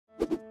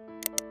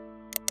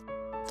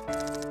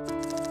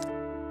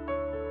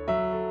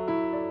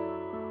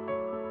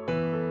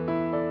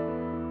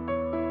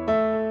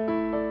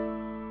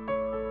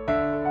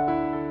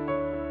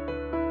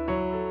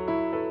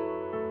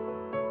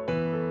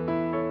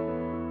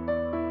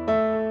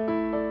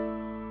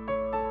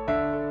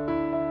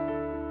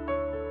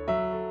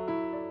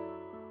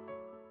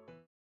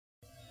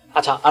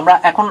আচ্ছা, আমরা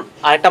এখন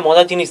আরেকটা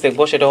মজার জিনিস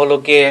দেখবো, সেটা হলো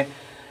গিয়ে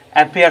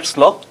অ্যাম্পিয়ারস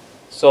ল।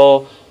 সো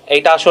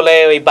এইটা আসলে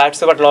ওই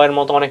বার্ডসেভার ল এর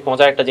মতো অনেক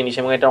মজার একটা জিনিস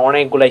এবং এটা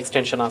অনেকগুলো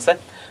এক্সটেনশন আছে।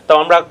 তো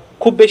আমরা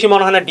খুব বেশি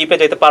মনে হয় না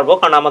ডিপে যেতে পারবো,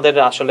 কারণ আমাদের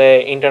আসলে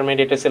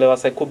ইন্টারমিডিয়েটের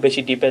সিলেবাসে খুব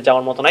বেশি ডিপে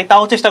যাওয়ার মতো নাই।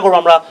 তাও চেষ্টা করবো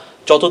আমরা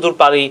যতদূর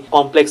পারি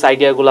কমপ্লেক্স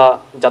আইডিয়াগুলো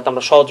যাতে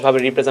আমরা সহজভাবে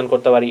রিপ্রেজেন্ট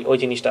করতে পারি ওই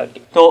জিনিসটা আর কি।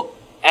 তো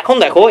এখন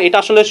দেখো, এটা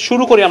আসলে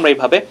শুরু করি আমরা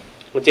এইভাবে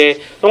যে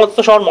তোমাদের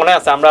তো সবার মনে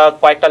আছে আমরা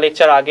কয়েকটা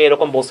লেকচার আগে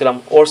এরকম বলছিলাম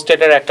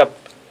ওরস্টেডের একটা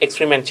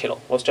এক্সপেরিমেন্ট ছিল,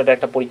 ওরস্টেডের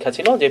একটা পরীক্ষা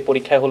ছিল, যে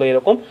পরীক্ষায় হলো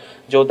এরকম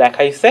যে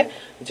দেখাইছে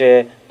যে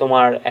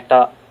তোমার একটা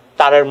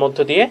তারের মধ্য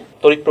দিয়ে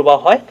তড়িৎ প্রবাহ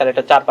হয়, তার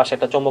একটা চারপাশে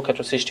একটা চৌম্বক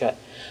ক্ষেত্র সৃষ্টি হয়।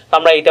 তো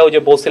আমরা এটাও যে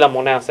বলছিলাম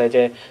মনে আছে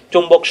যে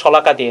চুম্বক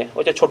শলাকা দিয়ে,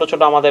 ওই যে ছোট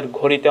ছোট আমাদের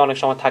ঘড়িতে অনেক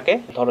সময় থাকে,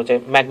 ধরো যে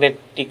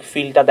ম্যাগনেটিক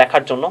ফিল্ডটা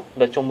দেখার জন্য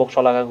যে চুম্বক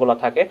শলাকাগুলো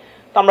থাকে,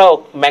 তো আমরা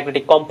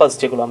ম্যাগনেটিক কম্পাস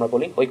যেগুলো আমরা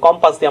বলি, ওই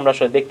কম্পাস দিয়ে আমরা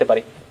আসলে দেখতে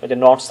পারি ওই যে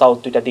নর্থ সাউথ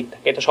দুইটা দিক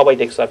থাকে, এটা সবাই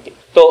দেখছো আর কি।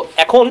 তো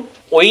এখন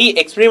ওই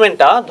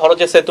এক্সপেরিমেন্টটা ধরো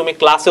যে তুমি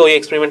ক্লাসে ওই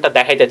এক্সপেরিমেন্টটা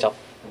দেখাইতে চাও,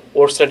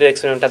 ওরস্টেডের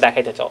এক্সপেরিমেন্টটা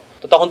দেখাইতে চাও,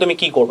 তো তখন তুমি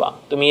কি করবা?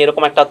 তুমি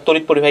এরকম একটা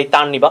তড়িৎ পরিবাহী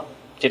তার নিবা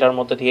যেটার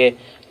মধ্যে দিয়ে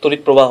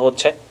তড়িৎ প্রবাহ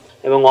হচ্ছে,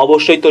 এবং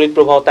অবশ্যই তড়িৎ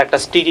প্রবাহটা একটা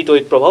স্টেডি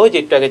তড়িৎ প্রবাহ, যে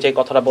একটু আগে যে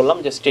কথাটা বললাম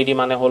যে স্টেডি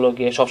মানে হলো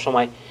গিয়ে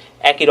সবসময়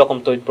একই রকম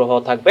তড়িৎ প্রবাহ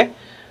থাকবে,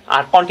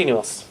 আর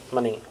কন্টিনিউয়াস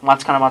মানে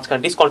মাঝখানে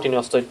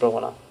ডিসকন্টিনিউয়াস তড়িৎ প্রবাহ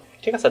না,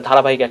 ঠিক আছে,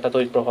 ধারাবাহিক একটা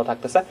তড়িৎ প্রবাহ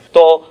থাকতেছে।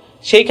 তো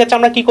সেই ক্ষেত্রে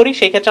আমরা কি করি?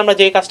 সেই ক্ষেত্রে আমরা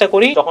যে কাজটা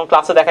করি, যখন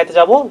ক্লাসে দেখাইতে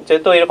যাব,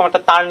 যেহেতু এরকম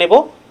একটা তার নেব,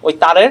 ওই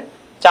তারের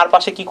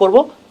চারপাশে কি করব,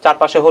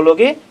 চারপাশে হলো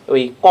গিয়ে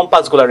ওই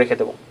কম্পাসগুলো রেখে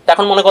দেবো।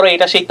 এখন মনে করো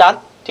এটা সেই তার,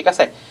 ঠিক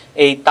আছে,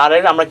 এই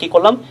তারের আমরা কি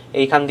করলাম,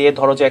 এইখান দিয়ে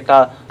ধরো যে একটা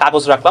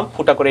কাগজ রাখলাম,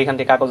 ফুটা করে এইখান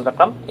দিয়ে কাগজ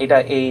রাখলাম, এটা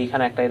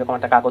এইখানে একটা এরকম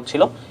একটা কাগজ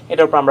ছিল,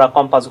 এটার উপর আমরা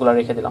কম্পাসগুলো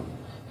রেখে দিলাম।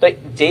 তো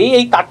যেই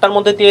এই তারটার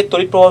মধ্যে দিয়ে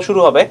তড়িৎ প্রবাহ শুরু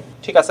হবে,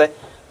 ঠিক আছে,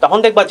 তখন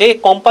দেখবা যে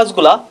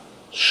কম্পাসগুলা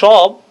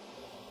সব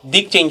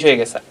দিক চেঞ্জ হয়ে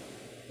গেছে।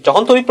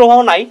 যখন তড়িৎ প্রবাহ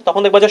নাই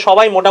তখন দেখবা যে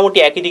সবাই মোটামুটি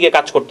একই দিকে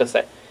কাজ করতেছে,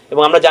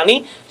 এবং আমরা জানি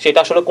সেটা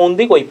আসলে কোন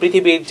দিক, ওই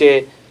পৃথিবীর যে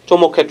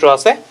চৌম্বক ক্ষেত্র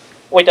আছে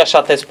ওইটার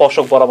সাথে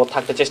স্পর্শক বরাবর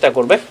থাকতে চেষ্টা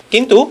করবে।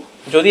 কিন্তু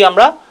যদি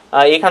আমরা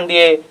এখান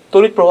দিয়ে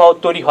তড়িৎ প্রবাহ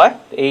তৈরি হয়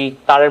এই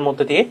তারের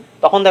মধ্যে দিয়ে,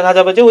 তখন দেখা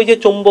যাবে যে ওই যে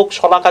চৌম্বক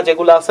শলাকা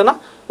যেগুলো আছে না,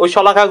 ওই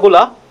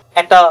শলাকাগুলা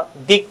একটা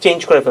দিক চেঞ্জ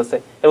করে ফেলছে।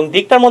 এবং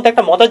দিকটার মধ্যে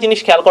একটা মজার জিনিস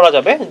খেয়াল করা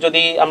যাবে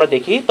যদি আমরা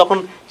দেখি, তখন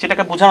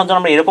সেটাকে বোঝানোর জন্য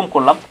আমরা এরকম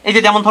করলাম, এই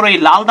যে যেমন ধরো এই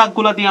লাল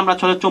দাগগুলা দিয়ে আমরা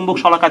আসলে চৌম্বক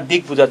শলাকার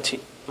দিক বুঝাচ্ছি,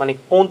 মানে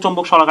কোন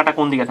চৌম্বক শলাকাটা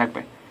কোন দিকে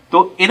থাকবে। তো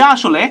এরা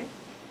আসলে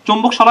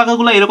চৌম্বক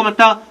শলাকাগুলো এরকম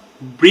একটা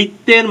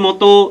বৃত্তের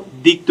মতো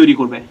দিক তৈরি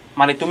করবে।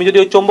 মানে তুমি যদি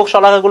ওই চৌম্বক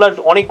শলাকাগুলোর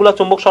অনেকগুলো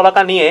চৌম্বক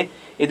শলাকা নিয়ে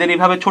এদের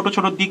এইভাবে ছোট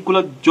ছোট দিকগুলো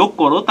যোগ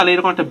করো, তাহলে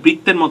এরকম একটা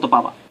বৃত্তের মতো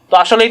পাবা। তো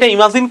আসলে এটা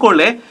ইমাজিন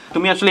করলে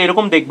তুমি আসলে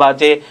এরকম দেখবা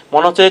যে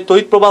মনে হচ্ছে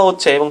তড়িৎ প্রবাহ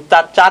হচ্ছে, এবং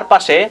তার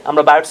চারপাশে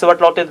আমরা বায়োট-সেভার্ট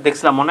লতে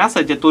দেখছিলাম মনে আছে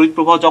যে তড়িৎ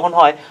প্রবাহ যখন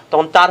হয়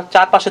তখন তার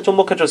চারপাশে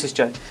চৌম্বক ক্ষেত্র সৃষ্টি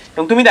হয়।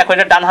 এবং তুমি দেখো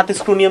এটা ডান হাতি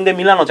স্ক্রু নিয়ম দিয়ে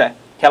মিলানো যায়,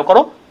 খেয়াল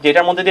করো যে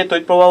এটার মধ্যে দিয়ে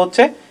তড়িৎ প্রবাহ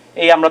হচ্ছে,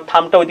 এই আমরা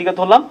থামটা ওইদিকে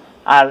ধরলাম,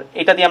 আর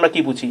এটা দিয়ে আমরা কি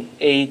বুঝি,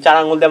 এই চার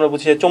আঙ্গুল দিয়ে আমরা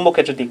বুঝি যে চৌম্বক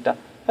ক্ষেত্রের দিকটা।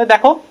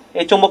 দেখো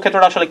এই চৌম্বক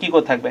ক্ষেত্রটা আসলে কি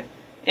করে থাকবে,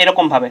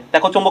 এরকম ভাবে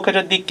দেখো চৌম্বক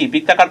ক্ষেত্রের দিক কি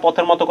বৃত্তাকার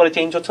পথের মতো করে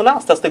চেঞ্জ হচ্ছে না,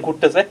 আস্তে আস্তে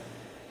ঘুরতেছে।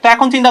 তো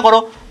এখন চিন্তা করো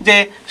যে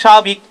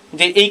স্বাভাবিক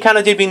যে এইখানে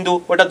যে বিন্দু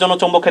ওটার জন্য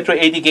চৌম্বক ক্ষেত্র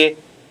এইদিকে,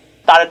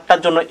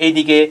 তারটার জন্য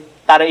এইদিকে,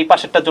 তার এই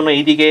পাশেরটার জন্য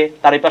এইদিকে,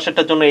 তার এই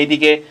পাশেরটার জন্য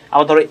এইদিকে,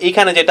 আবার ধরো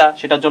এইখানে যেটা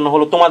সেটার জন্য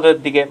হলো তোমাদের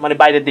দিকে মানে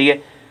বাইরের দিকে।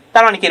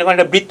 তার মানে কি এরকম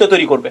একটা বৃত্ত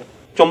তৈরি করবে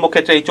চৌম্বক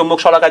ক্ষেত্রে, এই চৌম্বক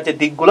শলাকার যে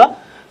দিকগুলা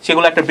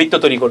সেগুলো একটা বৃত্ত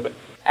তৈরি করবে।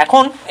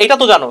 এখন এটা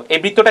তো জানো এই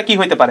বৃত্তটা কি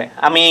হইতে পারে,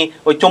 আমি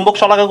ওই চৌম্বক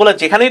শলাকাগুলো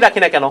যেখানেই রাখি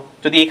না কেন,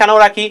 যদি এখানেও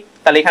রাখি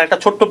তাহলে এখানে একটা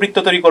ছোট্ট বৃত্ত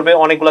তৈরি করবে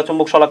অনেকগুলো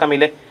চৌম্বক শলাকা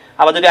মিলে,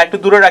 আবার যদি একটু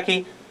দূরে রাখি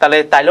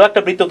তাহলেও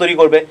একটা বৃত্ত তৈরি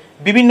করবে,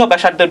 বিভিন্ন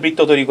ব্যাসার্ধের বৃত্ত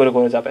তৈরি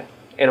করে যাবে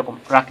এরকম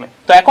রাখলে।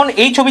 তো এখন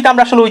এই ছবিতে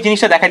আমরা আসলে ওই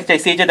জিনিসটা দেখাতে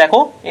চাইছি, এই যে দেখো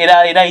এরা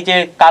এই যে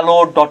কালো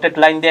ডটেড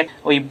লাইন দিয়ে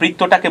ওই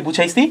বৃত্তটাকে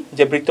বুঝাইছি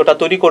যে বৃত্তটা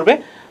তৈরি করবে,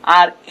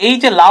 আর এই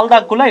যে লাল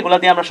দাগগুলো এগুলা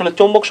দিয়ে আমরা আসলে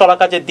চৌম্বক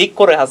শলাকা যে দিক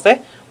করে আছে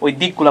ওই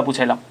দিকগুলা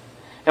বুঝাইলাম।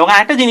 এবং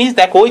আরেকটা জিনিস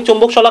দেখো, ওই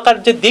চৌম্বক শলাকার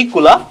যে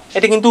দিকগুলা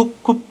এটা কিন্তু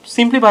খুব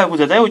সিম্পলি ভাবে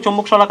বোঝা যায়, ওই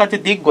চৌম্বক শলাকার যে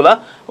দিকগুলা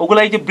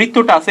ওগুলা এই যে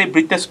বৃত্তটা আছে এই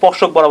বৃত্তের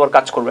স্পর্শক বরাবর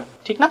কাজ করবে,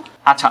 ঠিক না?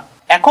 আচ্ছা,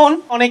 এখন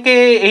অনেকে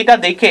এইটা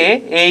দেখে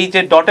এই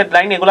যে ডটেড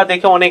লাইন এগুলা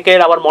দেখে অনেকের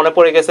আবার মনে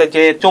পড়ে গেছে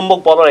যে চৌম্বক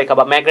বলরেখা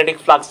বা ম্যাগনেটিক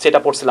ফ্লাক্স যেটা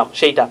পড়ছিলাম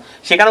সেইটা,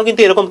 সেখানেও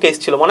কিন্তু এরকম কেস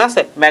ছিল মনে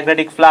আছে,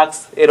 ম্যাগনেটিক ফ্লাক্স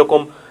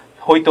এরকম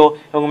হইতো,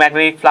 এবং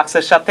ম্যাগনেটিক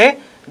ফ্লাক্সের সাথে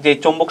যে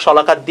চৌম্বক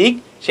শলাকার দিক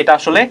সেটা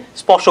আসলে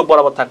স্পর্শক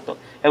বরাবর থাকতো।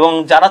 এবং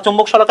যারা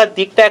চৌম্বক শলাকার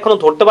দিকটা এখনো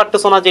ধরতে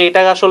পারতেছো না যে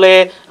এটা আসলে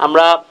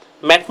আমরা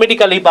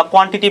ম্যাথমেটিক্যালি বা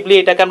কোয়ান্টিটিভলি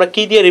এটাকে আমরা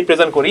কি দিয়ে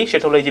রিপ্রেজেন্ট করি,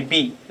 সেটা হলো এই যে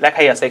বি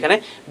লেখাই আছে এখানে,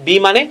 বি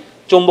মানে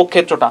চৌম্বক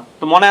ক্ষেত্রটা।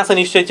 তো মনে আছে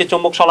নিশ্চয়ই যে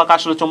চৌম্বক শলাকা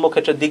আসলে চৌম্বক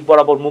ক্ষেত্রের দিক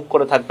বরাবর মুখ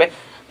করে থাকবে।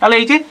 তাহলে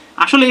এই যে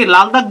আসলে এই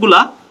লাল দাগগুলা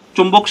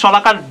চৌম্বক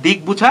শলাকার দিক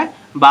বুঝায়,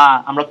 বা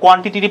আমরা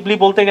কোয়ান্টিটিভলি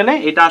বলতে গেলে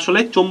এটা আসলে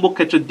চৌম্বক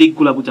ক্ষেত্রের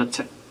দিকগুলা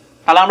বুঝাচ্ছে।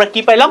 তাহলে আমরা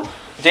কি পাইলাম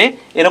যে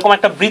এরকম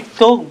একটা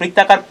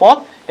বৃত্তাকার পথ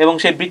এবং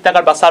সেই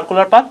বৃত্তাকার বা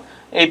সার্কুলার পাথ,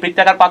 এই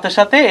বৃত্তাকার পাথের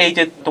সাথে এই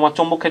যে তোমার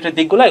চৌম্বক ক্ষেত্রের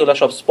দিকগুলো এগুলো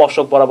সব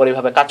স্পর্শক বরাবর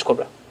এইভাবে কাজ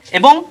করবে।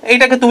 এবং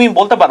এইটাকে তুমি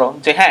বলতে পারো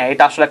যে হ্যাঁ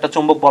এটা আসলে একটা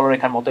চৌম্বক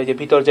বলরেখার মতো, এই যে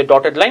ভিতর যে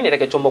ডটেড লাইন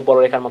এটাকে চৌম্বক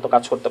বলরেখার মতো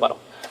কাজ করতে পারো।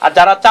 আর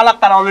যারা চালাক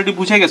তারা অলরেডি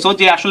বুঝে গেছো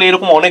যে আসলে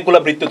এরকম অনেকগুলো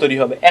বৃত্ত তৈরি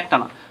হবে, একটা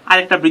না,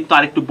 আরেকটা বৃত্ত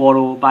আরেকটু বড়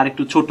বা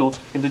আরেকটু ছোট,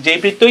 কিন্তু যেই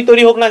বৃত্তই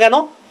তৈরি হোক না কেন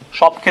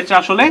সব ক্ষেত্রে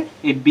আসলে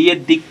এই বি এর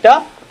দিকটা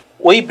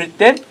ওই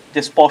বৃত্তের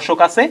যে স্পর্শক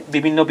আছে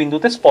বিভিন্ন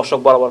বিন্দুতে স্পর্শক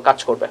বরাবর কাজ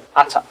করবে।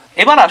 আচ্ছা,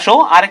 এবার আসো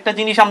আরেকটা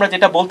জিনিস আমরা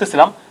যেটা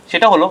বলতেছিলাম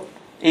সেটা হলো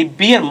এই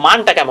বি এর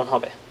মানটা কেমন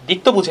হবে। দিক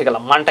তো বুঝে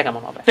গেলাম, মানটা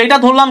কেমন হবে। তো এটা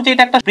ধরলাম যে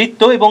এটা একটা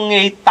বৃত্ত এবং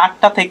এই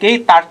তারটা থেকে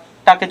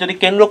তারটাকে যদি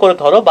কেন্দ্র করে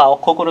ধরো বা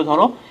অক্ষ করে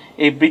ধরো,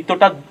 এই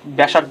বৃত্তটার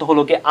ব্যাসার্ধ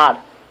হলো গিয়ে আর।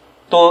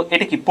 তো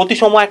এটা কি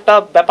প্রতিসম একটা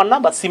ব্যাপার না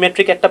বা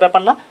সিমেট্রিক একটা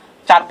ব্যাপার না?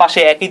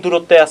 চারপাশে একই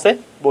দূরত্বে আছে,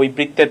 ওই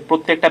বৃত্তের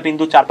প্রত্যেকটা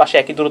বিন্দু চারপাশে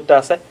একই দূরত্বে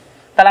আছে।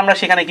 তাহলে আমরা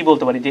সেখানে কি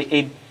বলতে পারি যে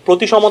এই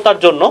প্রতিসমতার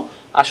জন্য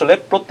আসলে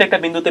প্রত্যেকটা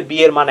বিন্দুতে বি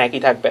এর মান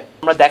একই থাকবে।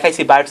 আমরা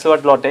দেখাইছি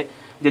বার্ডসওয়ার্থ লটে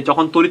যে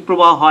যখন তড়িৎ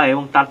প্রবাহ হয়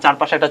এবং তার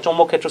চারপাশে একটা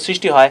চৌম্বক ক্ষেত্র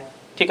সৃষ্টি হয়,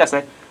 ঠিক আছে,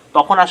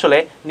 তখন আসলে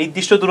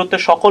নির্দিষ্ট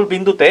দূরত্বের সকল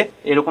বিন্দুতে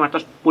এরকম একটা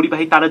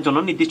পরিবাহী তারের জন্য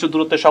নির্দিষ্ট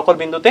দূরত্বের সকল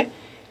বিন্দুতে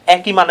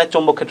একই মানের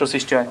চৌম্বক ক্ষেত্র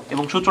সৃষ্টি হয়।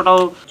 এবং সূত্রটাও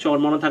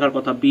মনে থাকার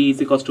কথা, B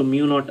 =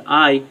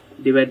 μ0I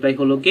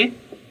 / হলো কে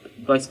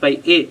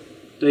 /a।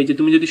 তো এই যে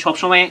তুমি যদি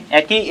সবসময়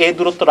একই a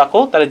দূরত্ব রাখো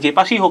তাহলে যে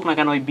পাশেই হোক না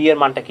কেন ওই বি এর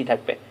মানটা কি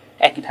থাকবে,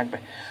 একই থাকবে।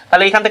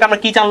 তাহলে এখান থেকে আমরা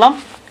কি জানলাম,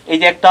 এই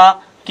যে একটা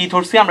কি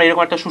ধরছি আমরা,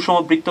 এরকম একটা সুষম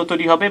বৃত্ত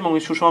তৈরি হবে এবং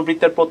এই সুষম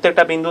বৃত্তের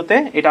প্রত্যেকটা বিন্দুতে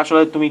এটা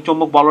আসলে তুমি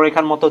চৌম্বক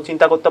বলরেখার মতো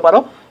চিন্তা করতে পারো,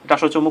 এটা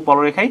আসলে চৌম্বক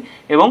বলরেখাই,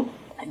 এবং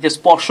যে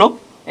স্পর্শক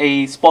এই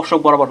স্পর্শক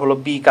বরাবর হলো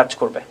বি কাজ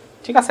করবে,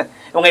 ঠিক আছে।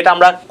 এবং এটা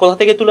আমরা কোথা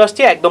থেকে তুলে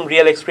আসছি, একদম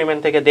রিয়েল এক্সপেরিমেন্ট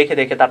থেকে দেখে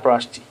দেখে তারপর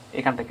আসছি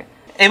এখান থেকে।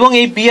 এবং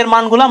এই বি এর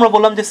মানগুলো আমরা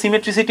বললাম যে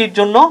সিমেট্রিসিটির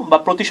জন্য বা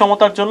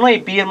প্রতিসমতার জন্য এই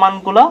বি এর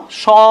মানগুলো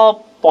সব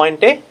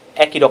পয়েন্টে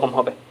একই রকম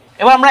হবে।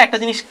 এবার আমরা একটা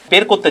জিনিস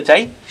বের করতে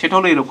চাই, সেটা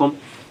হলো এরকম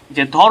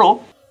যে ধরো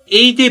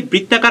এই যে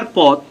বৃত্তাকার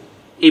পথ,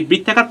 এই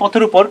বৃত্তাকার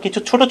পথের উপর কিছু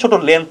ছোট ছোট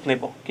লেন্থ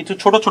নেব, কিছু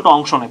ছোট ছোট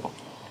অংশ নেব।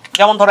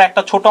 যেমন ধরো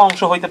একটা ছোট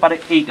অংশ হইতে পারে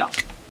এইটা,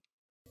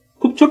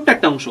 খুব ছোট্ট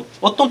একটা অংশ,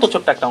 অত্যন্ত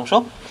ছোট্ট একটা অংশ,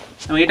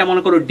 এবং এটা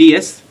মনে করো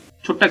ডিএস,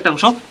 ছোট্ট একটা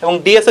অংশ। এবং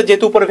ডিএস এর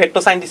যেহেতু উপরে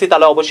ভেক্টর সাইন দিছি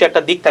তাহলে অবশ্যই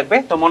একটা দিক থাকবে।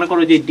 তো মনে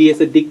করো যে ডিএস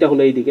এর দিকটা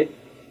হলো এইদিকে,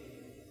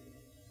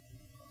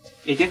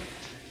 এই যে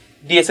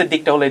ডিএস এর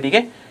দিকটা হলো এইদিকে।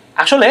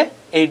 আসলে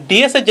এই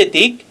ডিএস এর যে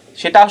দিক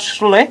সেটা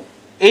আসলে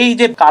এই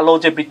যে কালো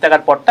যে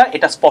বৃত্তাকার পথটা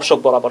এটা স্পর্শক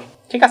বরাবর,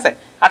 ঠিক আছে।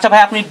 আচ্ছা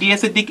ভাই আপনি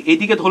ডিএস এর দিক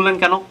এইদিকে ধরলেন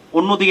কেন,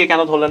 অন্যদিকে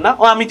কেন ধরলেন না?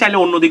 ও আমি চাইলে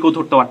অন্য দিকেও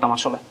ধরতে পারতাম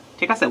আসলে,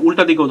 ঠিক আছে,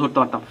 উল্টা দিকেও ধরতে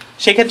পারতাম।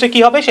 সেক্ষেত্রে কি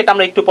হবে সেটা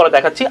আমরা একটু পরে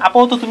দেখাচ্ছি।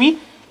 আপাতত তুমি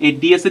এই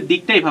ডিএস এর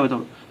দিকটা এইভাবে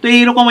ধরো। তো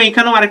এইরকম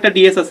এখানেও আরেকটা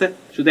ডিএস আছে,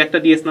 শুধু একটা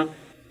ডিএস না,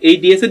 এই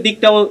ডিএস এর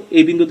দিকটাও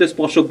এই বিন্দুতে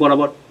স্পর্শক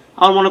বরাবর।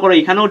 আমার মনে করো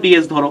এখানেও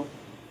ডিএস ধরো,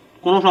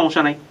 কোনো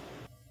সমস্যা নাই,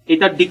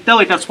 এটার দিকটাও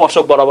এটার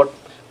স্পর্শক বরাবর।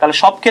 তাহলে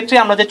সব ক্ষেত্রে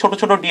আমরা যে ছোট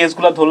ছোট ডিএস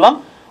গুলো ধরলাম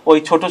ওই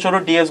ছোট ছোট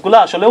ডিএস গুলো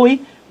আসলে ওই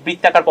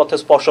বৃত্তাকার পথে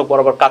স্পর্শক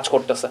বরাবর কাজ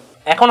করতেছে।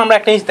 এখন আমরা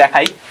একটা জিনিস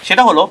দেখাই,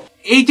 সেটা হলো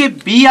এই যে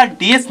বি আর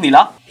ডিএস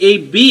নিলা, এই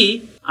বি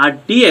আর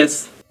ডিএস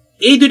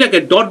এই দুইটাকে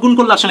ডট গুণ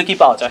করলে আসলে কি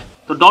পাওয়া যায়?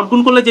 তো ডট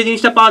গুণ করলে যে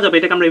জিনিসটা পাওয়া যাবে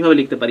এটাকে আমরা এইভাবে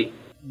লিখতে পারি,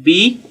 বি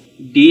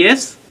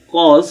ডিএস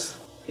কস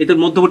এদের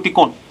মধ্যবর্তী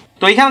কোণ।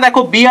 তো এখানে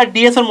দেখো বি আর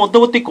ডিএস এর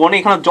মধ্যবর্তী কোণ,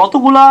 এখানে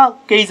যতগুলা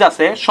কেস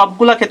আছে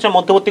সবগুলা ক্ষেত্রে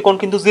মধ্যবর্তী কোণ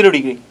কিন্তু 0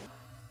 ডিগ্রি,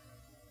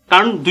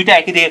 কারণ দুইটা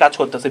একই দিকে কাজ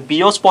করতেছে।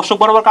 বিও স্পর্শক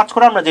বরাবর কাজ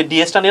করে, আমরা যে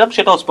ডিএসটা নিলাম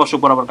সেটাও স্পর্শক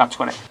বরাবর কাজ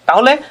করে।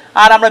 তাহলে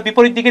আর আমরা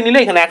বিপরীত দিকে নিলে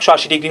এখানে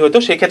 180 ডিগ্রি হতো,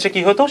 সেই ক্ষেত্রে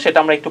কি হতো সেটা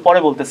আমরা একটু পরে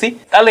বলতেছি।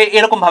 তাহলে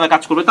এরকম ভাবে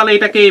কাজ করবে, তাহলে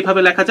এটাকে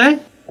এইভাবে লেখা যায়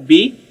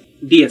বি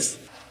ডিএস।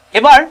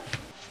 এবার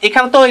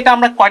এখানে তো এটা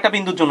আমরা কয়টা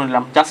বিন্দুর জন্য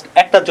নিলাম, জাস্ট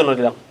একটার জন্য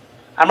নিলাম।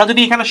 আমরা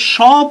যদি এখানে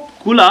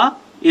সবগুলা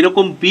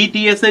এরকম বি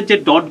ডিএস এর যে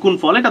ডট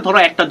গুণফল এটা ধরো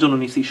একটার জন্য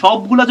নিছি,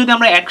 সবগুলা যদি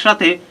আমরা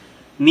একসাথে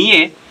নিয়ে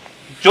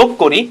যোগ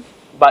করি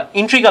বা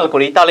ইন্টিগ্রাল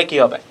করি তাহলে কি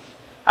হবে?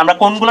 আমরা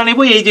কোনগুলা নেব?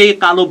 এই যে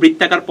কালো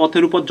বৃত্তাকার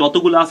পথের উপর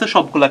যতগুলো আছে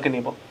সবগুলাকে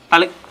নেব।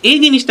 তাহলে এই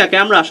জিনিসটাকে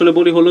আমরা আসলে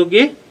বলি হলো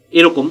গিয়ে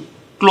এরকম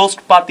ক্লোজড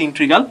পাথ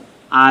ইন্টিগ্রাল,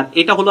 আর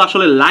এটা হলো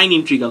আসলে লাইন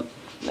ইন্টিগ্রাল।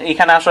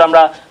 এখানে আসলে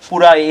আমরা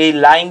পুরা এই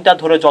লাইনটা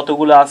ধরে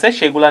যতগুলো আছে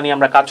সেগুলা নিয়ে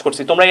আমরা কাজ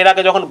করছি। তোমরা এর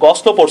আগে যখন গস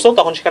ল পড়ছো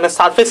তখন সেখানে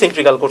সারফেস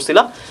ইন্টিগ্রাল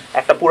করছিলা,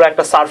 একটা পুরো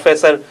একটা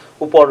সারফেসের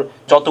উপর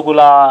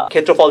যতগুলা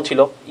ক্ষেত্রফল ছিল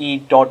ই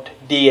ডট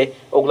ডিএ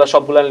ওগুলা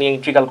সবগুলা নিয়ে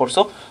ইন্টিগ্রাল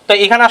করছো। তো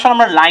এখানে আসলে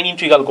আমরা লাইন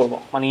ইন্টিগ্রাল করব,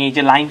 মানে এই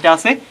যে লাইনটা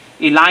আছে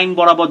এই লাইন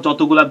বরাবর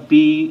যতগুলা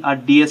বি আর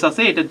ডিএস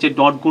আছে এটার যে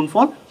ডট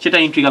গুণফল সেটা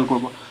ইন্টিগ্রাল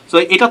করব। সো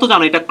এটা তো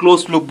জানো এটা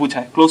ক্লোজড লুপ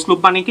বোঝায়। ক্লোজড লুপ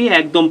মানে কি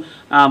একদম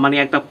মানে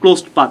একটা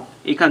ক্লোজড পাথ,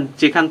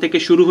 যেখান থেকে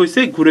শুরু হয়েছে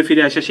ঘুরে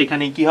ফিরে আসে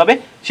সেখানেই কি হবে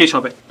শেষ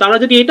হবে। তো আমরা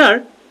যদি এটার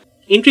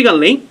ইন্টিগ্রাল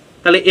নেই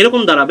তাহলে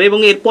এরকম দাঁড়াবে, এবং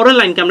এর পরের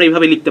লাইনকে আমরা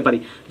এইভাবে লিখতে পারি,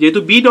 যেহেতু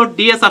বি ডট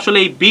ডিএস আসলে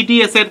এই বি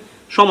ডিএস এর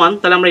সমান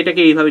তাহলে আমরা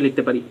এটাকে এইভাবে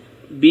লিখতে পারি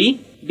বি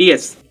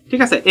ডিএস,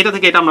 ঠিক আছে। এটা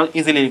থেকে এটা আমরা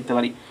ইজিলি লিখতে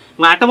পারি।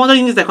 একটা মজার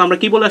জিনিস দেখো, আমরা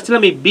কি বলে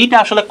আসছিলাম এই বিটা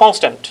আসলে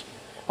কনস্ট্যান্ট।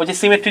 ওই যে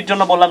সিমেট্রির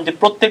জন্য বললাম যে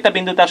প্রত্যেকটা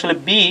বিন্দুতে আসলে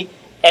বি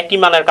একই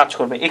মানের কাজ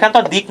করবে, এখানে তো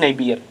আর দিক নেই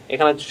বি এর,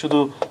 এখানে শুধু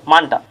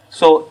মানটা,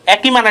 সো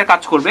একই মানের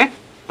কাজ করবে।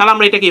 তাহলে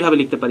আমরা এটাকে এইভাবে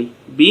লিখতে পারি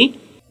বি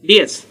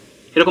ডিএস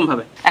এরকম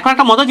ভাবে। এখন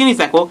একটা মজার জিনিস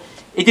দেখো,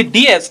 এই যে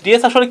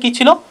ডিএস আসলে কি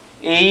ছিল?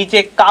 এই যে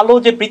কালো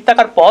যে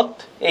বৃত্তাকার পথ,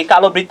 এই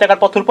কালো বৃত্তাকার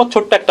পথের উপর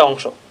ছোট্ট একটা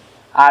অংশ,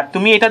 আর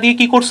তুমি এটা দিয়ে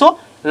কি করছো,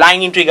 লাইন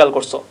ইন্টিগ্রাল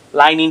করছো।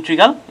 লাইন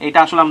ইন্টিগ্রাল এটা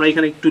আসলে আমরা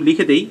এখানে একটু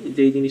লিখে দেই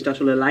যে এই জিনিসটা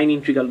আসলে লাইন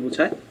ইন্টিগ্রাল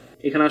বোঝায়।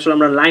 এখানে আসলে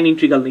আমরা লাইন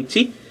ইন্টিগ্রাল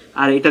নিচ্ছি,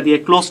 আর এটা দিয়ে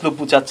ক্লোজ লুপ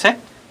বোঝাচ্ছে।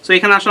 সো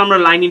এখানে আসলে আমরা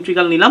লাইন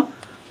ইন্টিগ্রাল নিলাম।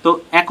 তো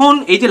এখন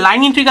এই যে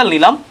লাইন ইন্টিগ্রাল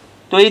নিলাম,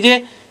 তো এই যে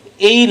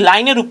এই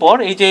লাইনের উপর,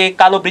 এই যে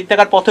কালো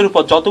বৃত্তাকার পথের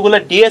উপর যতগুলো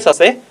ডিএস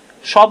আছে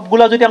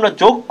সবগুলো যদি আমরা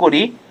যোগ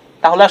করি,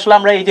 তাহলে আসলে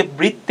আমরা এই যে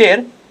বৃত্তের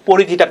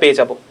পরিধিটা পেয়ে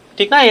যাব,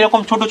 ঠিক না?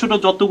 এরকম ছোট ছোট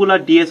যতগুলো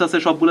ডিএস আছে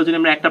সবগুলো যদি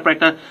আমরা একটা পর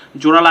একটা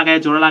জোড়া লাগায়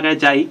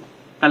যাই,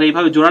 তাহলে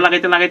এইভাবে জোড়া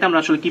লাগাইতে লাগাইতে আমরা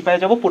আসলে কি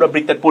পেয়ে যাব, পুরো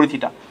বৃত্তের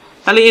পরিধিটা।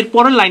 তাহলে এর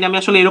পরের লাইনে আমি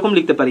আসলে এরকম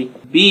লিখতে পারি,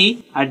 বি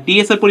আর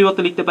ডিএস এর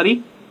পরিবর্তে লিখতে পারি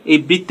এই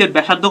বৃত্তের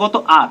ব্যাসার্ধ কত,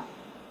 আর,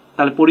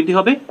 তাহলে পরিধি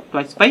হবে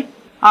টুয়াইস পাই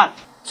আর।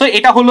 সো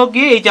এটা হলো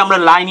গিয়ে এই যে আমরা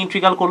লাইন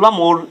ইন্টিগ্রাল করলাম,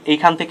 ওর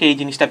এইখান থেকে এই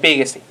জিনিসটা পেয়ে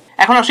গেছি।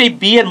 এখন আসলে এই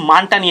বি এর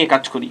মানটা নিয়ে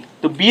কাজ করি।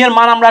 তো বি এর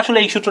মান আমরা আসলে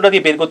এই সূত্রটা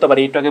দিয়ে বের করতে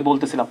পারি, একটু আগে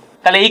বলতেছিলাম।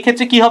 তাহলে এই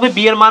ক্ষেত্রে কি হবে,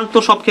 বি এর মান তো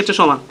সব ক্ষেত্রে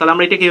সমান, তাহলে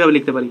আমরা এটা কিভাবে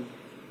লিখতে পারি,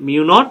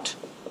 mu not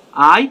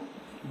I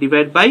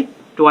divide by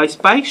twice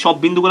পাই, সব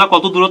বিন্দুগুলো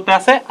কত দূরত্বে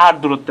আছে, আর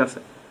দূরত্বে আছে,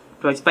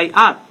 টুয়াইস পাই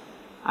আর,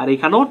 আর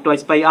এখানেও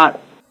টুয়াইস পাই আর,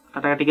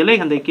 কাটাকাটি গেলে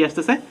এখান থেকে কি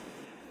আসতেছে,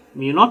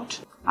 মিউ নট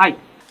আই।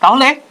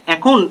 তাহলে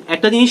এখন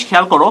একটা জিনিস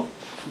খেয়াল করো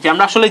যে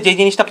আমরা আসলে যে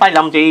জিনিসটা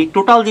পাইলাম, যে এই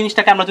টোটাল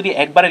জিনিসটাকে আমরা যদি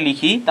একবারে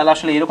লিখি তাহলে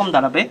আসলে এরকম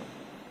দাঁড়াবে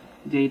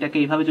যে এটাকে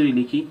এইভাবে যদি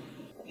লিখি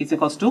is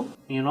equals to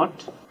mu not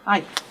I.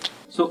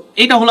 So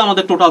এটা হলো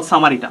আমাদের টোটাল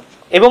সামারিটা।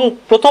 এবং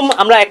প্রথম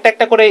আমরা একটা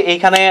একটা করে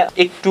এইখানে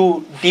একটু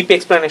ডিপ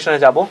এক্সপ্লেনেশনে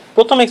যাব।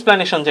 প্রথম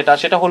এক্সপ্লেনেশন যেটা,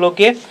 সেটা হলো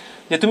গিয়ে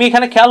যে তুমি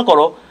এখানে খেয়াল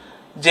করো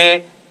যে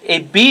এই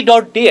বি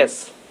ডট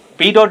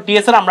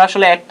ডিএস এর আমরা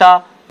আসলে একটা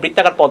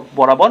বৃত্তাকার পথ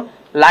বরাবর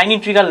লাইন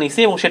ইন্টিগ্রাল নিছি,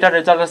 এবং সেটার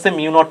রেজাল্ট আছে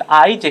মিউ নট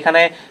আই,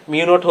 যেখানে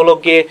মিউ নট হলো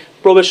গিয়ে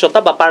প্রবেশ্যতা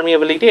বা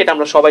পারমিয়াবিলিটি, এটা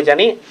আমরা সবাই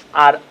জানি।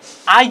 আর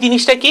আই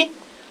জিনিসটা কি,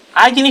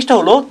 আই জিনিসটা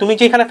হলো তুমি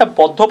যে এখানে একটা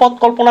বদ্ধপথ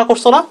কল্পনা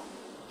করছো না,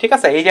 ঠিক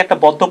আছে, এই যে একটা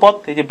বদ্ধপথ,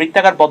 এই যে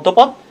বৃত্তাকার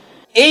বদ্ধপথ,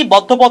 এই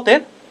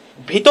বদ্ধপথের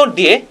ভিতর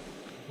দিয়ে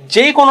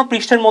যে কোনো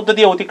পৃষ্ঠের মধ্যে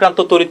দিয়ে অতিক্রান্ত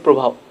তড়িৎ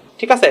প্রবাহ,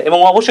 ঠিক আছে, এবং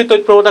অবশ্যই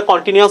তড়িৎ প্রবাহটা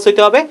কন্টিনিউয়াস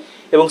হইতে হবে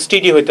এবং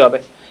স্টেডি হইতে হবে।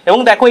 এবং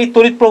দেখো এই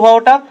তড়িৎ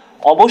প্রবাহটা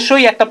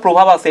অবশ্যই একটা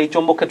প্রভাব আছে এই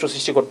চৌম্বক ক্ষেত্র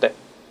সৃষ্টি করতে।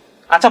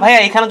 আচ্ছা ভাইয়া,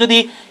 এখানে যদি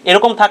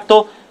এরকম থাকতো,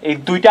 এই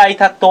দুইটা আই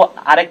থাকতো,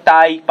 আরেকটা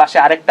আই পাশে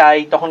আরেকটা আই,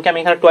 তখন কি আমি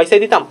এখানে টুয়াইস আই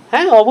দিতাম?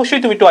 হ্যাঁ,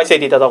 অবশ্যই তুমি টুয়াইস আই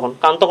দিতা তখন,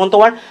 কারণ তখন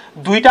তোমার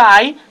দুইটা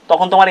আই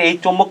তখন তোমার এই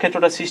চৌম্বক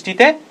ক্ষেত্রটা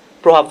সৃষ্টিতে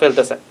প্রভাব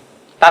ফেলতেছে।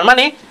 তার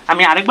মানে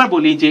আমি আরেকবার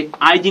বলি যে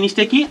আই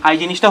জিনিসটা কি, আই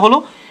জিনিসটা হলো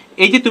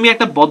এই যে তুমি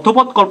একটা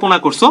বদ্ধপথ কল্পনা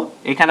করছো,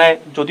 এখানে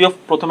যদিও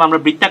প্রথমে আমরা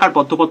বৃত্তাকার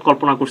বদ্ধপথ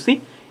কল্পনা করছি,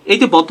 এই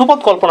যে বদ্ধপথ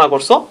কল্পনা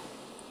করছো,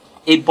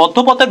 এই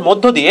বদ্ধপথের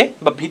মধ্য দিয়ে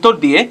বা ভিতর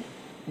দিয়ে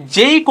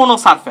যেই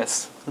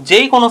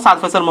কোনো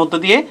সারফেসের মধ্য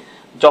দিয়ে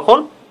যখন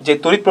যে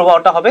তড়িৎ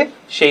প্রবাহটা হবে,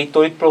 সেই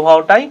তড়িৎ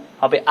প্রবাহটাই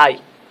হবে আই।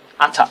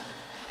 আচ্ছা,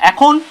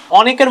 এখন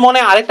অনেকের মনে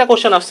আরেকটা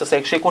কোশ্চেন আসতেছে,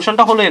 সেই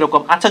কোশ্চেনটা হলো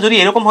এরকম, আচ্ছা যদি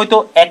এরকম হয়তো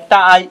একটা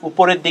আই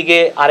উপরের দিকে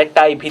আরেকটা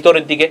আই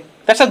ভিতরের দিকে,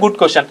 দ্যাটস আ গুড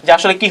কোশ্চেন, যে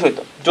আসলে কি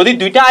হইতো যদি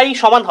দুইটা আই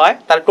সমান হয়,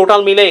 তার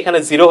টোটাল মিলে এখানে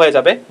 0 হয়ে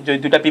যাবে যদি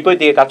দুইটা বিপরীত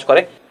দিকে কাজ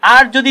করে।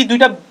 আর যদি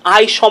দুইটা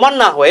আই সমান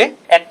না হয়ে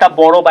একটা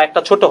বড় বা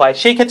একটা ছোট হয়,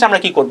 সেই ক্ষেত্রে আমরা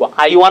কি করব,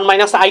 i1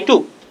 মাইনাস i2,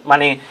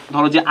 মানে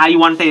ধরো যে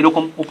i1টা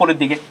এরকম উপরের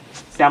দিকে,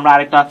 সে আমরা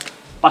আরেকটা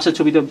পাশের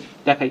ছবিতে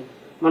দেখাই,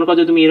 মনে করো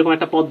যে তুমি এরকম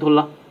একটা পথ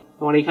ধরলা,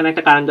 তোমার এখানে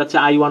একটা কারেন্ট যাচ্ছে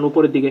i1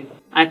 উপরের দিকে,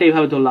 আরেকটা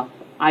এইভাবে ধরলা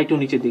i2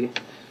 নিচের দিকে,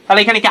 তাহলে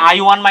এখানে কি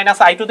i1 মাইনাস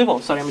i2 দেবো?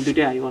 সরি, আমি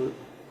দুইটা i1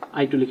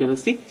 i2 লিখে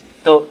ফেলছি।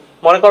 তো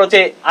মনে করো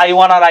যে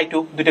i1 আর i2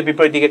 দুইটা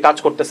বিপরীত দিকে কাজ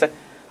করতেছে,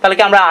 তাহলে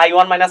কি আমরা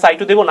i1 মাইনাস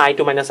i2 দেবো না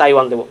i2 মাইনাস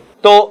i1 দেবো?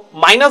 তো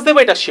মাইনাস দেবো,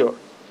 এটা শিওর,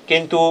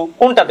 কিন্তু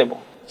কোনটা দেবো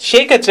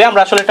সেই ক্ষেত্রে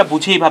আমরা আসলে এটা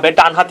বুঝি এইভাবে,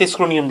 ডান হাতে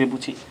স্ক্রু নিয়ম দিয়ে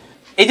বুঝি।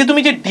 এই যে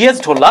তুমি যে ডিএস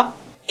ধরলা,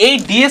 এই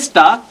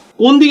ডিএসটা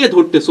কোন দিকে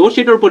ধরতেছো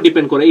সেটার উপর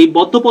ডিপেন্ড করে। এই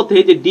বদ্ধপথে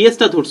যে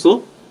ডিএসটা ধরছো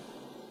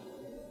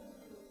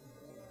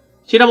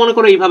সেটা মনে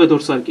করো এইভাবে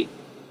ধরছো, আর কি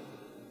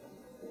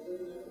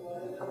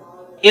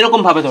এরকম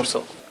ভাবে ধরছো।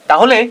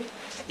 তাহলে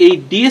এই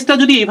ডিএসটা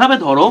যদি এইভাবে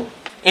ধরো,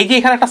 এই যে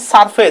এখানে একটা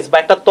সারফেস বা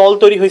একটা তল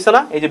তৈরি হয়েছে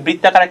না, এই যে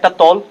বৃত্তাকার একটা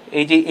তল,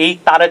 এই যে এই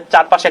তারের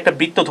চারপাশে একটা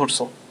বৃত্ত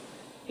ধরছো,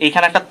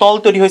 এইখানে একটা তল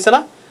তৈরি হয়েছে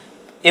না,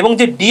 এবং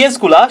যে ডিএস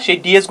গুলা, সেই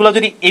ডিএস গুলা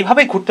যদি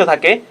এইভাবে ঘুরতে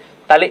থাকে,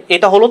 তাহলে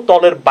এটা হলো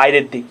তলের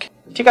বাইরের দিক,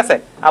 ঠিক আছে।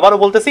 আবারও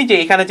বলতেছি যে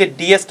এখানে যে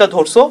ডিএসটা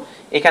ধরছো,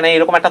 এখানে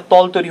এরকম একটা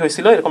তল তৈরি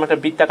হয়েছিল, এরকম একটা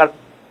বৃত্তাকার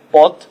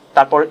পথ,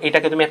 তারপর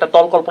এটাকে তুমি একটা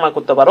তল কল্পনা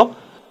করতে পারো,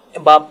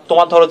 বা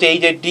তোমার ধরো যে এই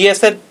যে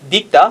ডিএস এর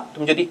দিকটা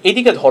তুমি যদি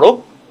এইদিকে ধরো,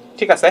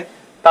 ঠিক আছে,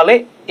 তাহলে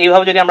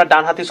এইভাবে যদি আমরা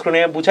ডান হাতি স্ক্রু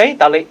নিয়ে বুঝাই,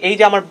 তাহলে এই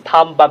যে আমার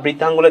থাম বা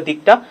বৃদ্ধাঙ্গুলের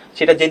দিকটা,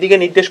 সেটা যেদিকে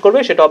নির্দেশ করবে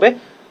সেটা হবে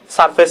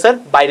সারফেসের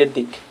বাইরের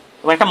দিক।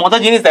 এবং একটা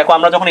মজার জিনিস দেখো,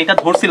 আমরা যখন এটা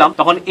ধরছিলাম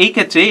তখন এই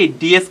ক্ষেত্রে এই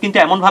ডিএস কিন্তু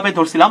এমন ভাবে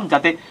ধরছিলাম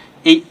যাতে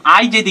এই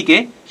আই যেদিকে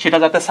সেটা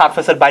যাতে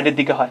সারফেসের বাইরের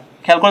দিকে হয়।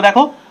 খেয়াল করে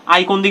দেখো,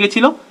 আই কোন দিকে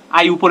ছিল,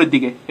 আই উপরের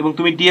দিকে, এবং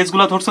তুমি ডিএস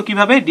গুলো ধরছো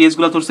কিভাবে, ডিএস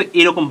গুলো ধরছো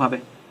এরকম ভাবে,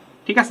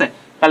 ঠিক আছে।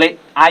 তাহলে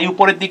আই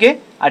উপরের দিকে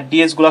আর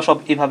ডিএস গুলো সব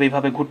এইভাবে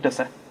এইভাবে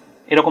ঘুরতেছে,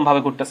 এরকম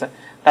ভাবে ঘুরতেছে।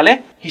 তাহলে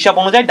হিসাব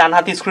অনুযায়ী ডান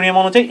হাতি স্ক্রু নিয়ম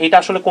অনুযায়ী এটা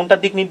আসলে কোনটার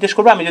দিক নির্দেশ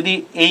করবে, আমি যদি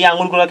এই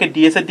আঙুলগুলোকে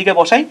ডিএস এর দিকে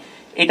বসাই,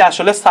 এটা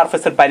আসলে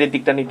সারফেসের বাইরের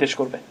দিকটা নির্দেশ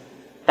করবে।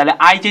 তাহলে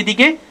আই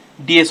যেদিকে,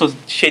 ডিএসও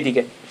সেই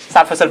দিকে,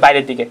 সারফেসের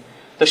বাইরের দিকে।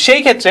 তো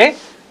সেই ক্ষেত্রে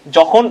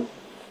যখন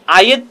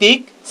আই এর দিক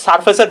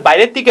সারফেসের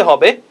বাইরের দিকে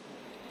হবে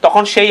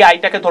তখন সেই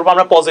আইটাকে ধরবো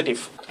আমরা পজিটিভ।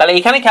 তাহলে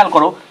এখানে খেয়াল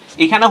করো,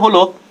 এখানে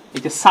হলো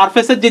এই যে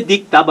সারফেসের যে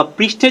দিকটা বা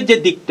পৃষ্ঠের যে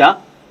দিকটা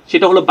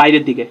সেটা হলো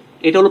বাইরের দিকে,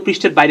 এটা হলো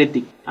পৃষ্ঠের বাইরের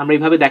দিক। আমরা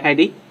এইভাবে দেখাই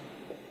দিই,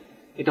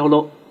 এটা হলো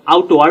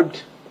আউটওয়ার্ড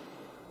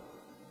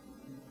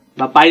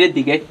বা বাইরের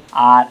দিকে,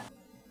 আর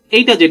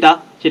এইটা যেটা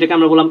সেটাকে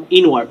আমরা বললাম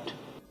ইনওয়ার্ড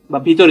বা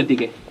ভিতরের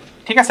দিকে।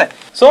 ঠিক আছে,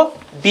 সো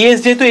ডিএস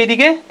যেহেতু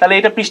এইদিকে তাহলে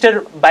এটা পৃষ্ঠের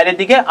বাইরের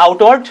দিকে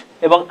আউটওয়ার্ড,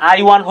 এবং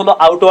I1 হলো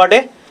আউটওয়ার্ডে,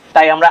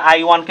 তাই আমরা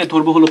I1 কে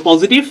ধরবো হলো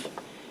পজিটিভ,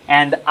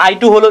 অ্যান্ড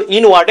I2 হলো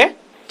ইনওয়ার্ডে।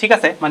 ঠিক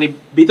আছে, মানে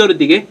ভিতরের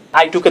দিকে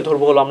I2 কে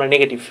ধরবো হলো আমরা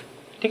নেগেটিভ।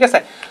 ঠিক আছে,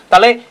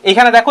 তাহলে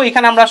এখানে দেখো,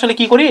 এখানে আমরা আসলে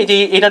কি করি, এই যে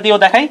এটা দিয়েও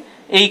দেখাই,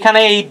 এইখানে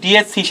এই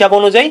ডিএস হিসাব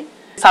অনুযায়ী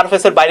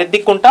সারফেসের বাইরের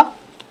দিক কোনটা,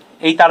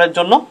 এই তারের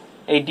জন্য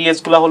এই ডিএস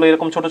গুলো হলো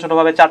এরকম ছোট ছোট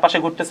ভাবে চারপাশে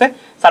ঘুরতেছে,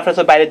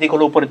 সারফেসের বাইরের দিক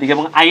হলো উপরের দিকে,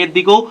 এবং আই এর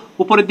দিকেও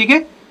উপরের দিকে,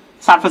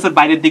 সারফেসের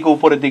বাইরের দিকেও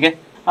উপরের দিকে।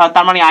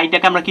 তার মানে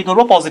আইটাকে আমরা কি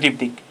ধরবো, পজিটিভ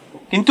দিক।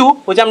 কিন্তু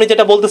ওই যে আমি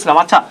যেটা বলতেছিলাম,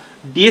 আচ্ছা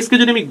ডিএস কে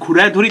যদি আমি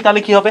ঘুরায় ধরি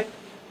তাহলে কি হবে,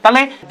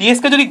 তাহলে ডিএস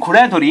কে যদি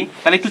ঘুরায় ধরি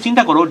তাহলে একটু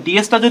চিন্তা করো,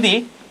 ডিএসটা যদি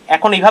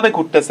এখন এইভাবে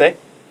ঘুরতেছে,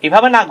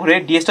 এইভাবে না ঘুরে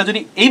ডিএসটা যদি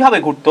এইভাবে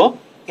ঘুরতো,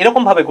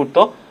 এরকম ভাবে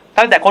ঘুরতো,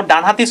 তাহলে দেখো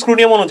ডানহাতি স্ক্রু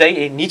নিয়ম অনুযায়ী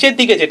এই নিচের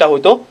দিকে যেটা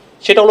হইতো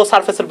সেটা হলো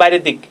সারফেসের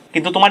বাইরের দিক,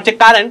 কিন্তু তোমার যে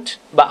কারেন্ট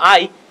বা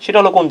আই সেটা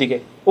হলো কোন দিকে,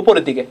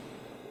 উপরের দিকে।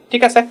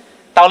 ঠিক আছে,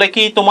 তাহলে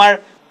কি তোমার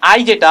আই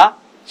যেটা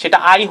সেটা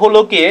আই হলো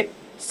গিয়ে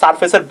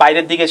সারফেসের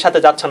বাইরের দিকের সাথে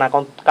যাচ্ছে না,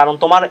 কারণ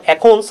তোমার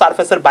এখন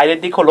সারফেসের বাইরের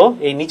দিক হলো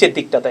এই নিচের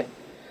দিকটাতে,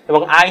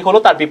 এবং আই হলো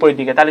তার বিপরীত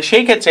দিকে, তাহলে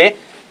সেই ক্ষেত্রে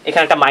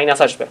এখানে একটা মাইনাস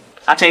আসবে।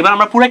 আচ্ছা, এবার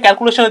আমরা পুরো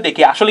ক্যালকুলেশনে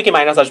দেখি আসলে কি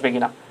মাইনাস আসবে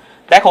কিনা।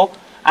 দেখো,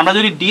 আমরা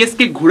যদি ডিএস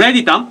কে ঘুরাই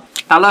দিতাম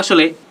তাহলে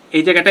আসলে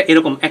এই জায়গাটা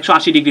এরকম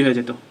 180 ডিগ্রি হয়ে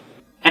যেত।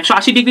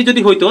 180 ডিগ্রি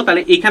যদি হইতো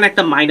তাহলে এখানে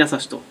একটা মাইনাস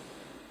আসতো,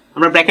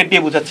 আমরা ব্র্যাকেট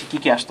দিয়ে বুঝাচ্ছি কি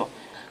কি আসতো।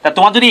 তা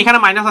তোমার যদি এখানে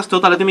মাইনাস আসতো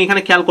তাহলে তুমি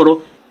এখানে খেয়াল করো,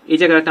 এই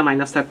জায়গায় একটা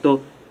মাইনাস থাকতো,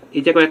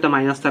 এই জায়গায় একটা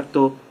মাইনাস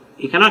থাকতো,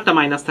 এখানেও একটা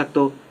মাইনাস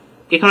থাকতো,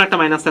 এখানেও একটা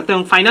মাইনাস থাকতো,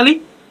 এবং ফাইনালি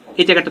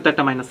এই জায়গাটাতে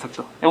একটা মাইনাস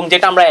থাকতো, এবং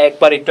যেটা আমরা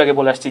একবার একটু আগে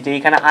বলে আসছি যে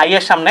এখানে আই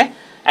এর সামনে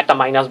একটা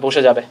মাইনাস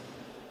বসে যাবে।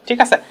 ঠিক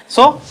আছে,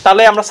 সো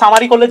তাহলে আমরা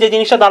সামারি করলে যে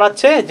জিনিসটা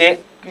দাঁড়াচ্ছে যে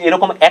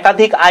এরকম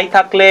একাধিক আই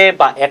থাকলে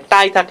বা একটা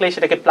আই থাকলে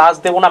সেটাকে প্লাস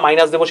দেবো না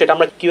মাইনাস দেবো সেটা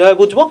আমরা কিভাবে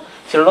বুঝবো,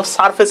 সেটা হলো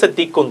সারফেসের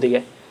দিক কোন দিকে।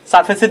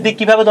 সারফেসের দিক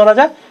কিভাবে ধরা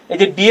যায়, এই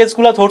যে ডিএস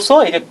গুলো ধরছো,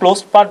 এই যে ক্লোজ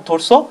পার্ট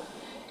ধরছো,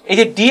 এই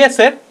যে ডিএস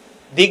এর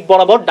দিক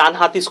বরাবর ডান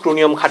হাতি স্ক্রু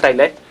নিয়ম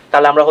খাটাইলে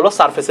তাহলে আমরা হলো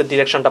সারফেসের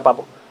ডিরেকশনটা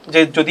পাবো। যে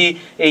যদি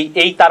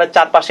এই তারের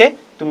চারপাশে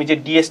তুমি যে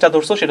ডিএসটা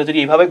ধরছো সেটা যদি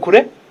এইভাবে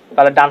ঘুরে,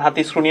 তাহলে ডান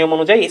হাতি স্ক্রু নিয়ম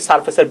অনুযায়ী এই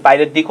সারফেসের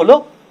বাইরের দিক হলো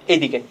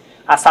এইদিকে,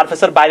 আর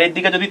সারফেসের বাইরের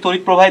দিকে যদি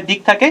তড়িৎ প্রবাহের দিক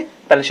থাকে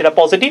তাহলে সেটা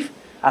পজিটিভ,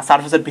 আর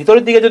সারফেসের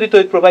ভিতরের দিকে যদি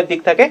তড়িৎ প্রবাহের দিক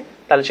থাকে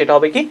তাহলে সেটা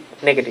হবে কি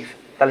নেগেটিভ,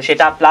 তাহলে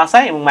সেটা প্লাস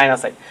আই এবং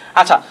মাইনাস আই।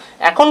 আচ্ছা,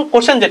 এখন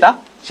কোশ্চেন যেটা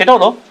সেটা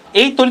হলো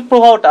এই তড়িৎ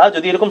প্রবাহটা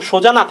যদি এরকম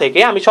সোজা না থেকে,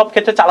 আমি সব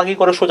ক্ষেত্রে চালাকি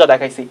করে সোজা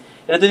দেখাইছি,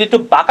 এটা যদি একটু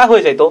বাঁকা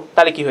হয়ে যেত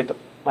তাহলে কি হইতো,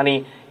 মানে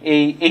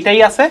এইটাই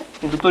আছে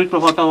কিন্তু তড়িৎ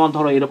প্রবাহটা আমার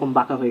ধরো এরকম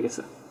বাঁকা হয়ে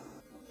গেছে,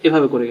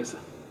 এভাবে করে গেছে,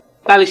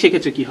 তাহলে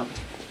সেক্ষেত্রে কি হবে।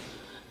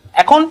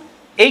 এখন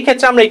এই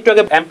ক্ষেত্রে আমরা একটু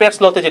আগে অ্যাম্পিয়ারস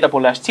লতে যেটা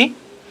বলে আসছি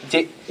যে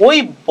ওই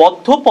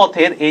বদ্ধ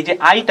পথের এই যে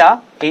আইটা,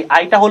 এই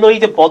আইটা হলো এই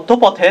যে বদ্ধ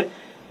পথের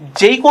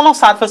যেই কোনো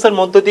সারফেসের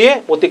মধ্য দিয়ে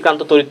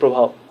অতিক্রান্ত তড়িৎ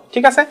প্রবাহ।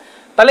 ঠিক আছে,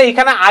 তাহলে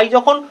এখানে আই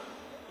যখন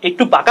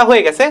একটু বাঁকা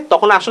হয়ে গেছে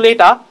তখন আসলে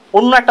এটা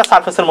অন্য একটা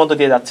সারফেসের মধ্য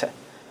দিয়ে যাচ্ছে,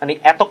 মানে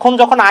এতক্ষণ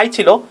যখন আই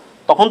ছিল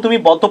তখন তুমি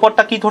বদ্ধ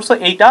পথটা কি ধরছো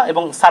এইটা,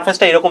 এবং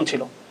সারফেসটা এরকম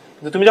ছিল,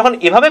 কিন্তু তুমি যখন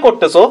এভাবে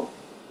করতেছো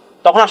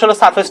তখন আসলে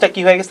সারফেসটা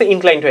কি হয়ে গেছে,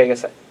 ইনক্লাইন্ড হয়ে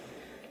গেছে।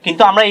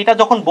 কিন্তু আমরা এটা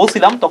যখন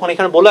বলছিলাম তখন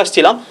এখানে বলে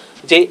আসছিলাম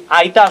যে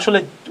আইটা আসলে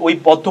ওই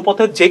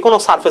বদ্ধপথের যে কোনো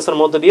সারফেসের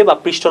মধ্যে দিয়ে বা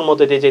পৃষ্ঠের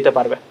মধ্যে দিয়ে যেতে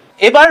পারবে।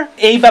 এবার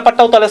এই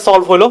ব্যাপারটাও তাহলে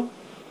সলভ হলো।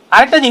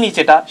 আরেকটা জিনিস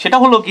যেটা সেটা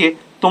হলো গিয়ে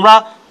তোমরা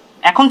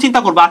এখন চিন্তা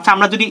করবে, আচ্ছা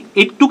আমরা যদি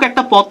একটুক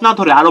একটা পথ না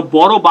ধরে আরো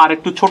বড় বা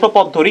একটু ছোট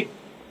পথ ধরি,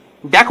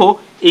 দেখো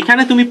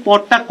এখানে তুমি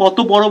পথটা কত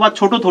বড় বা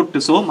ছোট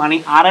ধরতেছো, মানে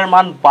আর এর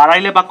মান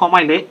বাড়াইলে বা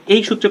কমাইলে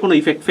এই সূত্রে কোনো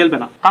ইফেক্ট ফেলবে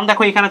না, কারণ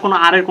দেখো এখানে কোনো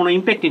আর এর কোনো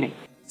ইম্প্যাক্টই নেই।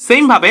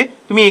 সেম ভাবে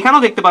তুমি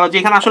এখানেও দেখতে পারো যে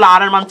এখানে আসলে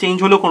আর এর মান চেঞ্জ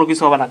হলেও কোনো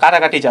কিছু হবে না,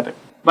 কাটাকাটি যাবে।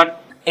 বাট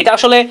এটা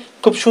আসলে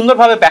খুব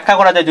সুন্দরভাবে ব্যাখ্যা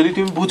করা যায় যদি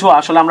তুমি বুঝো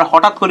আসলে আমরা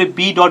হঠাৎ করে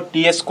বি ডট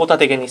ডিএস কোথা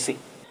থেকে নিছি।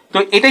 তো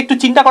এটা একটু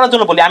চিন্তা করার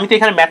জন্য বলি, আমি তো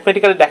এখানে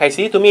ম্যাথমেটিক্যালি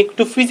দেখাইছি, তুমি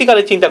একটু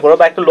ফিজিক্যালি চিন্তা করো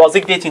বা একটু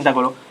লজিক দিয়ে চিন্তা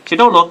করো।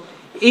 সেটা হলো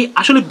এই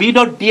আসলে বি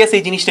ডট ডিএস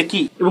এই জিনিসটা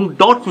কি এবং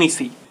ডট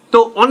নিছি, তো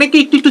অনেকে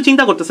একটু একটু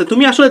চিন্তা করতেছে।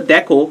 তুমি আসলে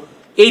দেখো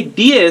এই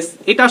ডিএস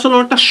এটা আসলে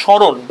একটা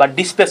সরণ বা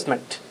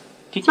ডিসপ্লেসমেন্ট,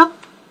 ঠিক না,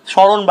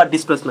 সরণ বা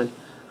ডিসপ্লেসমেন্ট।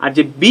 আর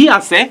যে বি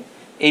আছে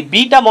এই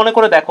বিটা মনে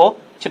করে দেখো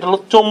সেটা হলো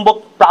চৌম্বক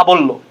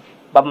প্রাবল্য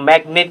বা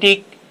ম্যাগনেটিক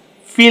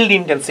ফিল্ড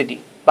ইন্টেন্সিটি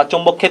বা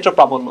চৌম্বক ক্ষেত্র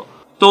প্রাবল্য।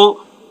 তো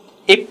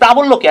এই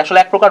প্রাবল্য কি আসলে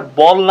এক প্রকার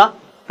বল না,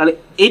 তাহলে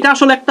এটা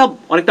আসলে একটা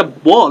অনেকটা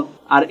বল,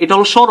 আর এটা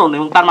হলো সরণ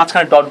এবং তার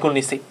মাঝখানে ডট গুণ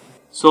নিছি।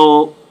 সো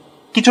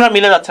কিছুটা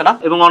মিলে যাচ্ছে না,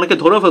 এবং অনেকে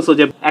ধরে ফেলছো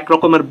যে এক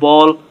রকমের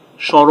বল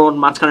সরণ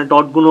মাঝখানে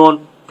ডট গুণন,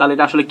 তাহলে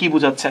এটা আসলে কি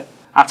বোঝাচ্ছে।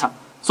 আচ্ছা,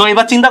 সো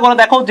এবার চিন্তা করে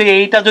দেখো যে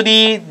এইটা যদি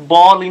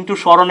বল ইন্টু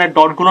সরণের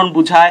ডট গুণন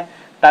বুঝায়,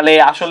 তাহলে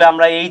আসলে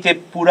আমরা এই যে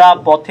পুরা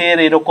পথের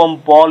এরকম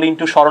বল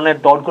ইন্টু সরণের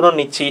ডট গুণন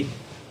নিচ্ছি,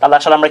 তাহলে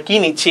আসলে আমরা কি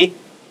নিচ্ছি,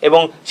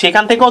 এবং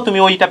সেখান থেকেও তুমি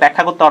ওইটা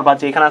ব্যাখ্যা করতে পারবা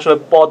যে এখানে আসলে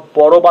পথ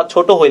বড় বা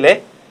ছোট হইলে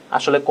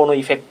আসলে কোনো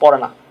ইফেক্ট পড়ে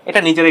না। এটা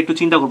নিজেরা একটু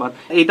চিন্তা করবা।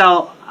 এটা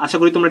আশা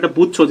করি তোমরা এটা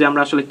বুঝছো যে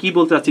আমরা আসলে কি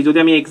বলতে চাচ্ছি। যদি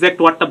আমি এক্সাক্ট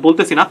ওয়ার্ডটা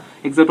বলতেছি না,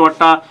 এক্সাক্ট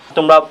ওয়ার্ডটা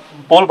তোমরা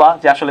বলবা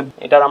যে আসলে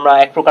এটার আমরা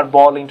এক প্রকার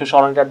বল ইনটু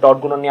সরণিটার ডট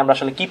গুণন নিয়ে আমরা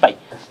আসলে কি পাই।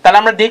 তাহলে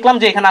আমরা দেখলাম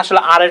যে এখানে আসলে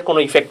আর এর কোনো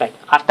ইফেক্ট নাই,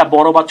 আরটা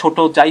বড় বা ছোট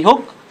যাই হোক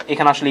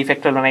এখানে আসলে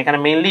ইফেক্ট ফেলবে না। এখানে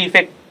মেইনলি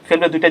ইফেক্ট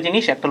ফেলবে দুইটা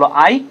জিনিস, একটা হলো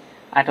আই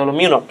আর একটা হলো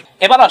মিউ নট।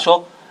 এবার আসো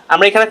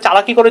আমরা এখানে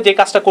চালাকি করে যে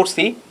কাজটা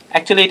করছি,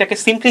 অ্যাকচুয়ালি এটাকে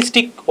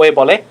সিম্পলিস্টিক ওয়ে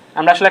বলে।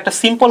 আমরা আসলে একটা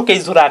সিম্পল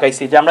কেস ধরে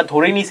আগাইছি যে আমরা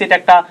ধরে নিয়েছি এটা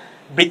একটা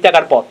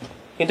বৃত্তাকার পথ,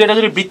 কিন্তু এটা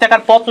যদি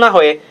বৃত্তাকার পথ না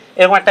হয়ে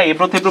এরকম একটা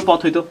এবড়ো থেবড়ো পথ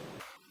হইতো,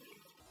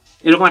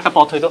 এরকম একটা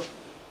পথ হইতো,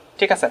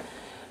 ঠিক আছে।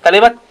 তাহলে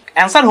এবার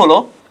অ্যান্সার হলো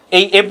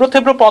এই এবড়ো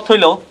থেবড়ো পথ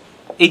হইলো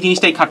এই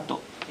জিনিসটাই খাটতো,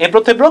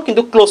 এবড়ো থেবড়ো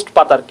কিন্তু ক্লোজড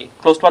পাথ আর কি।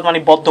 ক্লোজড পাথ মানে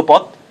বদ্ধ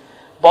পথ।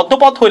 বদ্ধ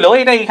পথ হইলো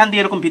এটা এখান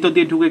দিয়ে এরকম ভিতর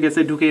দিয়ে ঢুকে গেছে,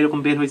 ঢুকে এরকম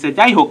বের হয়েছে,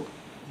 যাই হোক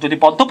যদি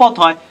বদ্ধ পথ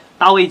হয়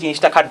তাও এই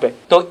জিনিসটা খাটবে।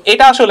 তো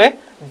এটা আসলে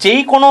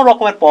যেই কোনো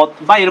রকমের পথ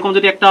বা এরকম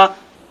যদি একটা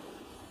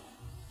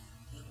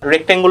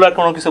রেক্টেঙ্গুলার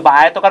কোনো কিছু বা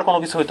আয়তকার কোনো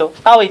কিছু হইতো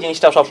তাও এই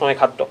জিনিসটা সবসময়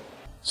খাটতো।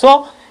 সো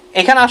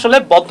এখানে আসলে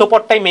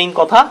বদ্ধপথটাই মেইন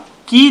কথা।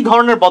 কি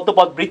ধরনের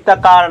বদ্ধপথ,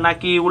 বৃত্তাকার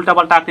নাকি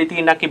উল্টাপাল্টা আকৃতি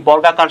নাকি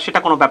বর্গাকার, সেটা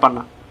কোনো ব্যাপার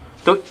না।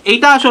 তো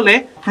এইটা আসলে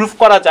প্রুফ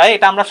করা যায়,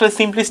 এটা আমরা আসলে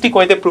সিম্পলিস্টিক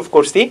ওয়েতে প্রুফ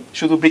করছি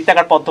শুধু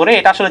বৃত্তাকার পথ ধরে।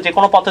 এটা আসলে যে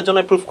কোনো পথের জন্য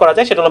প্রুফ করা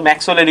যায়, সেটা হলো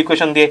ম্যাক্সওয়েলের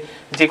ইকুয়েশন দিয়ে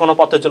যে কোনো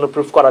পথের জন্য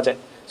প্রুফ করা যায়।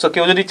 সো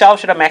কেউ যদি চাও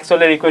সেটা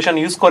ম্যাক্সওয়েলের ইকুয়েশন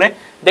ইউজ করে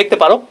দেখতে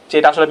পারো যে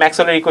এটা আসলে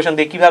ম্যাক্সওয়েলের ইকুয়েশন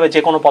দিয়ে কিভাবে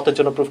যে কোনো পথের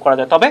জন্য প্রুফ করা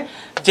যায়। তবে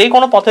যে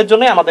কোনো পথের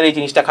জন্যই আমাদের এই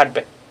জিনিসটা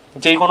খাটবে,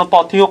 যে কোনো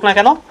পথই হোক না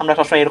কেন আমরা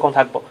সবসময় এরকম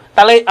থাকবো।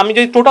 তাহলে আমি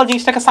যদি টোটাল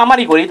জিনিসটাকে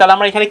সামারি করি তাহলে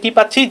আমরা এখানে কি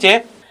পাচ্ছি যে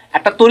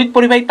একটা তড়িৎ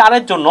পরিবাহী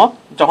তারের জন্য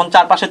যখন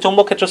চারপাশে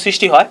চৌম্বক ক্ষেত্র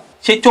সৃষ্টি হয়,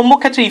 সেই চৌম্বক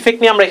ক্ষেত্রের ইফেক্ট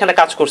নিয়ে আমরা এখানে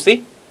কাজ করছি।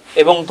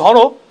 এবং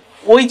ধরো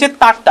ওই যে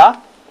তারটা,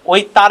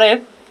 ওই তারের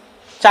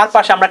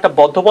চারপাশে আমরা একটা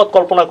বদ্ধপথ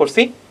কল্পনা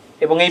করছি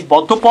এবং এই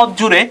বদ্ধপথ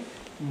জুড়ে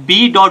বি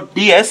ডট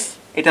ডিএস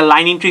এটা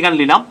লাইন ইন্টিগ্রাল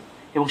নিলাম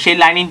এবং সেই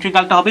লাইন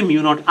ইন্টিগ্রালটা হবে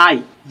মিউ নট আই,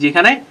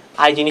 যেখানে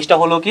আই জিনিসটা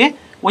হলো গিয়ে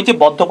ওই যে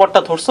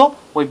বদ্ধপথটা ধরছো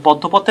ওই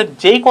বদ্ধপথের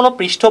যেই কোনো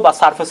পৃষ্ঠ বা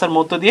সারফেসের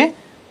মধ্য দিয়ে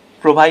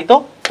প্রবাহিত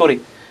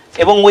তড়িৎ।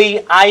 এবং ওই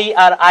I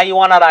R I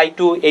one R I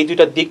two এই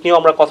দুইটার দিক নিয়েও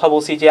আমরা কথা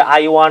বলছি যে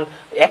আই ওয়ান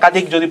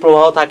একাধিক যদি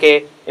প্রবাহ থাকে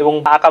এবং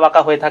আঁকা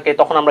বাঁকা হয়ে থাকে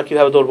তখন আমরা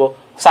কিভাবে ধরবো,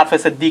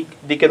 সারফেসের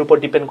দিকের উপর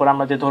ডিপেন্ড করে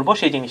আমরা যে ধরবো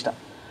সেই জিনিসটা।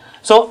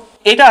 সো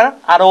এটার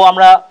আরও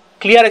আমরা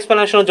ক্লিয়ার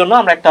এক্সপ্লেনেশনের জন্য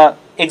আমরা একটা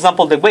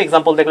এক্সাম্পল দেখবো,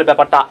 এক্সাম্পল দেখলে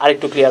ব্যাপারটা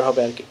আরেকটু ক্লিয়ার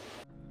হবে আর কি।